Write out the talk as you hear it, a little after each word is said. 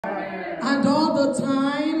And all the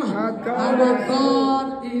time, our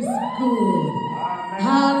God is good.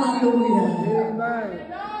 Hallelujah.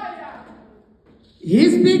 Amen.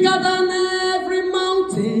 He's bigger than every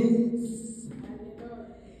mountain.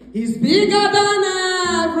 He's bigger than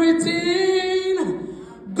everything.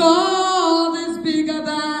 God is bigger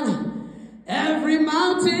than every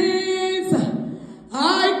mountain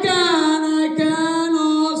I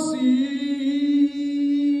cannot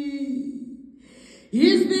see.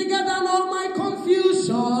 He's bigger than all my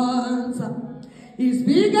confusions. He's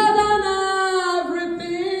bigger than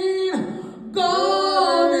everything.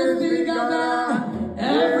 God is bigger than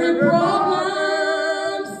every problem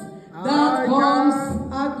that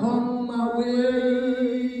come my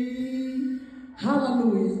way.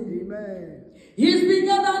 Hallelujah. Amen. He's bigger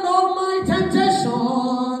than all my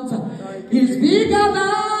temptations. He's bigger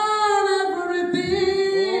than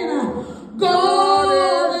everything.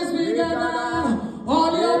 God is bigger than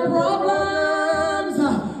all your problems.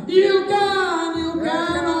 You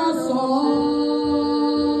cannot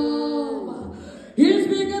solve. He's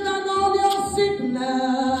bigger than all your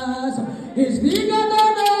sickness. He's bigger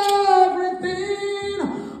than everything.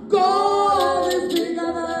 God is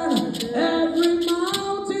bigger than every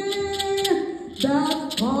mountain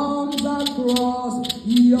that comes across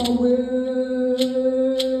your way.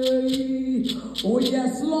 Oh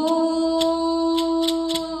yes, Lord.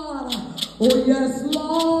 Oh yes,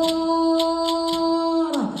 Lord.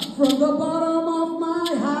 From the bottom of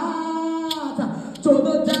my heart to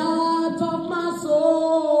the depth of my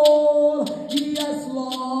soul. Yes,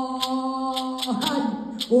 Lord.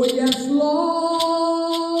 Oh yes, Lord.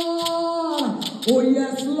 Oh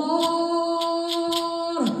yes,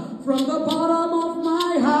 Lord. From the bottom of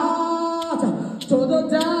my heart to the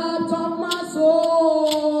depth of my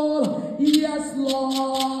soul. Yes,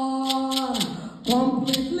 Lord.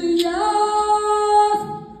 Completely yes.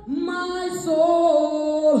 My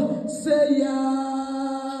soul say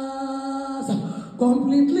yes.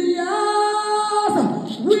 Completely yes.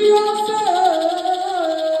 We all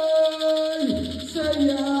say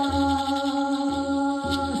yes.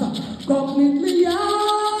 Completely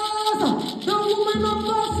yes. The woman of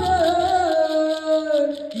God say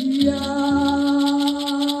yes.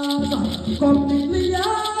 Completely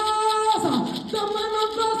yes. The man of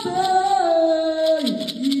God say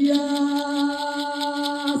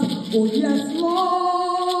yes. Oh yes, Lord.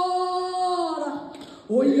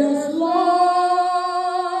 Oh yes, Lord.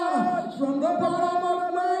 From the bottom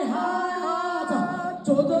of my heart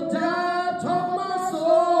to the depth of my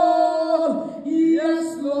soul.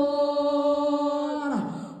 Yes, Lord.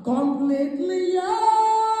 Completely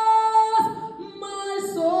yes. My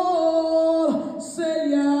soul say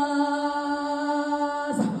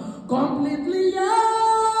yes. Completely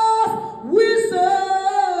yes. We say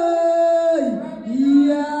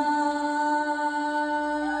yes.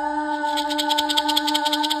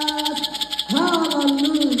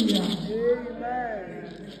 Hallelujah.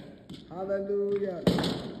 Amen. Hallelujah.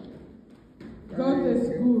 God is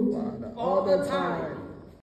good All the time.